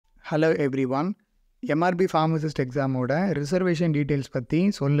Hello everyone. MRB Pharmacist exam-ஓட reservation details பற்றி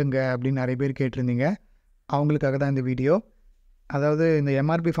சொல்லுங்க அப்படின்னு நிறைய பேர் கேட்டிருந்தீங்க. அவங்களுக்காக தான் இந்த வீடியோ. அதாவது இந்த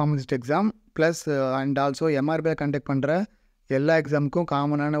MRB Pharmacist exam plus and also MRB conduct பண்ணுற எல்லா எக்ஸாமுக்கும்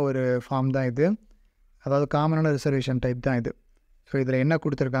காமனான ஒரு ஃபார்ம் தான் இது. அதாவது காமனான ரிசர்வேஷன் டைப் தான் இது. ஸோ இதில் என்ன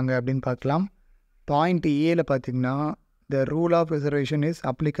கொடுத்துருக்காங்க அப்படின்னு பார்க்கலாம். பாயிண்ட் ஏல பார்த்திங்கன்னா the rule of reservation is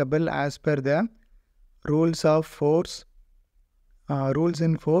applicable as per the rules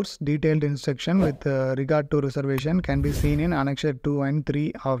in force detailed instruction with regard to reservation can be seen in annexure 2 and 3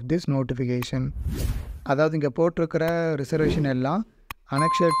 of this notification. அதாவது இங்கே போட்டிருக்கிற ரிசர்வேஷன் எல்லாம்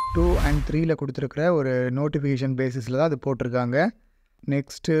annexure 2 and 3ல கொடுத்துருக்கிற ஒரு notification பேசிஸில் தான் அது போட்டிருக்காங்க.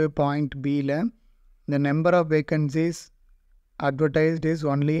 நெக்ஸ்ட்டு பாயிண்ட் பியில் the number of vacancies advertised is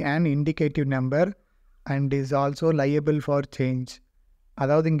only an indicative number and is also liable for change.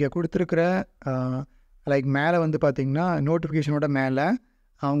 அதாவது இங்கே கொடுத்துருக்கிற லைக் மேலே வந்து பார்த்திங்கன்னா நோட்டிஃபிகேஷனோட மேலே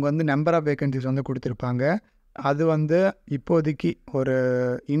அவங்க வந்து நம்பர் ஆஃப் வேக்கன்சிஸ் வந்து கொடுத்துருப்பாங்க. அது வந்து இப்போதைக்கு ஒரு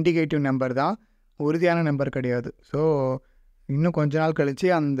இண்டிகேட்டிவ் நம்பர் தான், உறுதியான நம்பர் கிடையாது. ஸோ இன்னும் கொஞ்ச நாள் கழித்து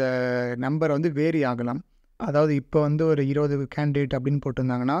அந்த நம்பர் வந்து வேரி ஆகலாம். அதாவது இப்போ வந்து ஒரு 20 கேண்டிடேட் அப்படின்னு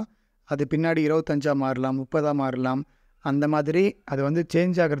போட்டிருந்தாங்கன்னா அது பின்னாடி 25 மாறலாம், 30 மாறலாம். அந்த மாதிரி அது வந்து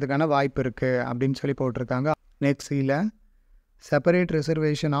சேஞ்ச் ஆகிறதுக்கான வாய்ப்பு இருக்குது அப்படின்னு சொல்லி போட்டிருக்காங்க. நெக்ஸ்ட் இதில் separate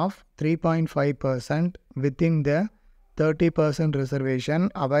reservation of 3.5% within the 30% reservation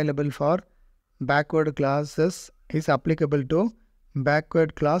available for backward classes is applicable to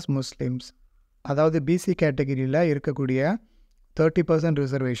backward class Muslims. அதாவது பிசி கேட்டகரியில் இருக்கக்கூடிய 30%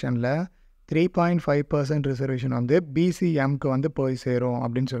 ரிசர்வேஷனில் 3.5% ரிசர்வேஷன் வந்து பிசிஎம்க்கு வந்து போய் சேரும்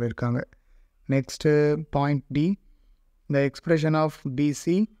அப்படின்னு சொல்லியிருக்காங்க. நெக்ஸ்ட்டு பாயிண்ட் டி இந்த எக்ஸ்பிரஷன் ஆஃப்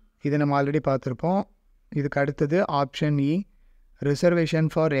பிசி, இதை நம்ம ஆல்ரெடி பார்த்துருப்போம். இதுக்கு அடுத்தது option E reservation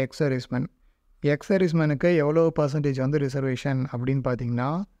for X-servicemen. எக்ஸ்-சர்வீஸ்மெனுக்கு எவ்வளோ பர்சன்டேஜ் வந்து ரிசர்வேஷன் அப்படின்னு பார்த்தீங்கன்னா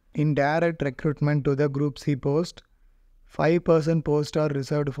இன் direct recruitment to the group C post 5% post R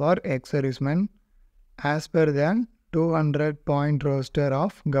reserved for X-servicemen as per the 200 point roster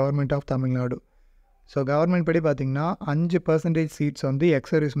of government of Tamil Nadu. So government படி பார்த்திங்கன்னா 5% சீட்ஸ் வந்து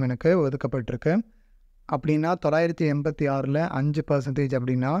எக்ஸ்-சர்வீஸ்மெனுக்கு ஒதுக்கப்பட்டிருக்கு. அப்படின்னா 986 5%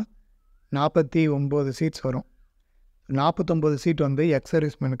 அப்படின்னா 49 சீட்ஸ் வரும். 49 சீட் வந்து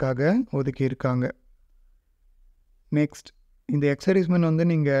எக்ஸ்-சர்வீஸ்மெனுக்காக ஒதுக்கியிருக்காங்க. நெக்ஸ்ட் இந்த எக்ஸ்-சர்வீஸ்மென் வந்து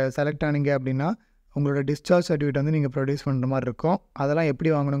நீங்கள் செலக்ட் ஆனீங்க அப்படின்னா உங்களோட டிஸ்சார்ஜ் சர்டிஃபிகேட் வந்து நீங்கள் ப்ரொடியூஸ் பண்ணுற மாதிரி இருக்கும். அதெல்லாம் எப்படி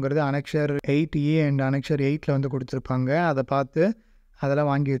வாங்கணுங்கிறது அனெக்ஷர் 8A அண்ட் அனெக்ஷர் 8ல் வந்து கொடுத்துருப்பாங்க. அதை பார்த்து அதெல்லாம்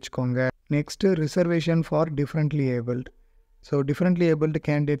வாங்கி வச்சுக்கோங்க. Next reservation for differently abled. So differently abled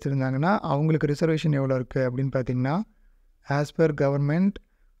candidates இருந்தாங்கன்னா அவங்களுக்கு ரிசர்வேஷன் எவ்வளோ இருக்குது அப்படின்னு பார்த்தீங்கன்னா as per government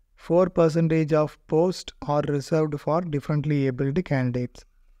 4% of post R reserved for differently abled candidates.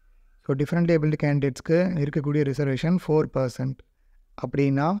 So differently abled கேண்டிடேட்ஸ்க்கு இருக்கக்கூடிய ரிசர்வேஷன் 4%.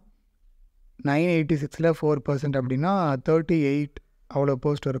 அப்படின்னா 986ல் 4% அப்படின்னா 38 அவ்வளோ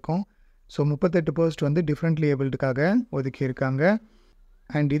போஸ்ட் இருக்கும். ஸோ 38 போஸ்ட் வந்து டிஃப்ரெண்ட்லி ஏபிள்டுக்காக ஒதுக்கியிருக்காங்க.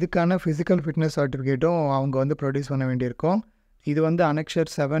 அண்ட் இதுக்கான ஃபிசிக்கல் ஃபிட்னஸ் சர்டிஃபிகேட்டும் அவங்க வந்து ப்ரொடியூஸ் பண்ண வேண்டியிருக்கும். இது வந்து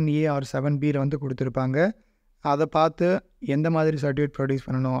அனெக்ஷர் 7A ஆர் 7Bயில் வந்து கொடுத்துருப்பாங்க. அதை பார்த்து எந்த மாதிரி சர்டிஃபிகேட் ப்ரொடியூஸ்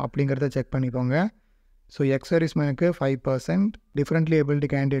பண்ணணும் அப்படிங்கிறத செக் பண்ணிக்கோங்க. So எக்ஸ்-சர்வீஸ்மெனுக்கு 5%, differently abled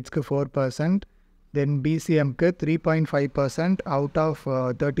கேண்டிடேட்ஸ்க்கு 4%, then பிசிஎம்க்கு 3.5% out of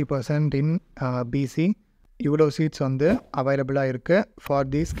 30% in PC. இவ்வளோ சீட்ஸ் வந்து அவைலபிளாக இருக்குது ஃபார்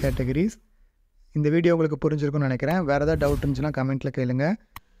தீஸ் கேட்டகரிஸ். இந்த வீடியோ உங்களுக்கு புரிஞ்சிருக்குன்னு நினைக்கிறேன். வேறு ஏதாவது டவுட் இருந்துச்சுன்னா கமெண்ட்டில் கேளுங்க.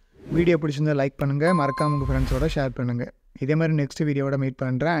 வீடியோ பிடிச்சிருந்தா லைக் பண்ணுங்கள், மறக்காமல் உங்கள் ஃப்ரெண்ட்ஸோட ஷேர் பண்ணுங்கள். இதே மாதிரி நெக்ஸ்ட் வீடியோவோட மீட்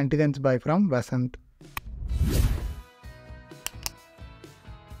பண்ணுறேன். Until then by from Vasanth.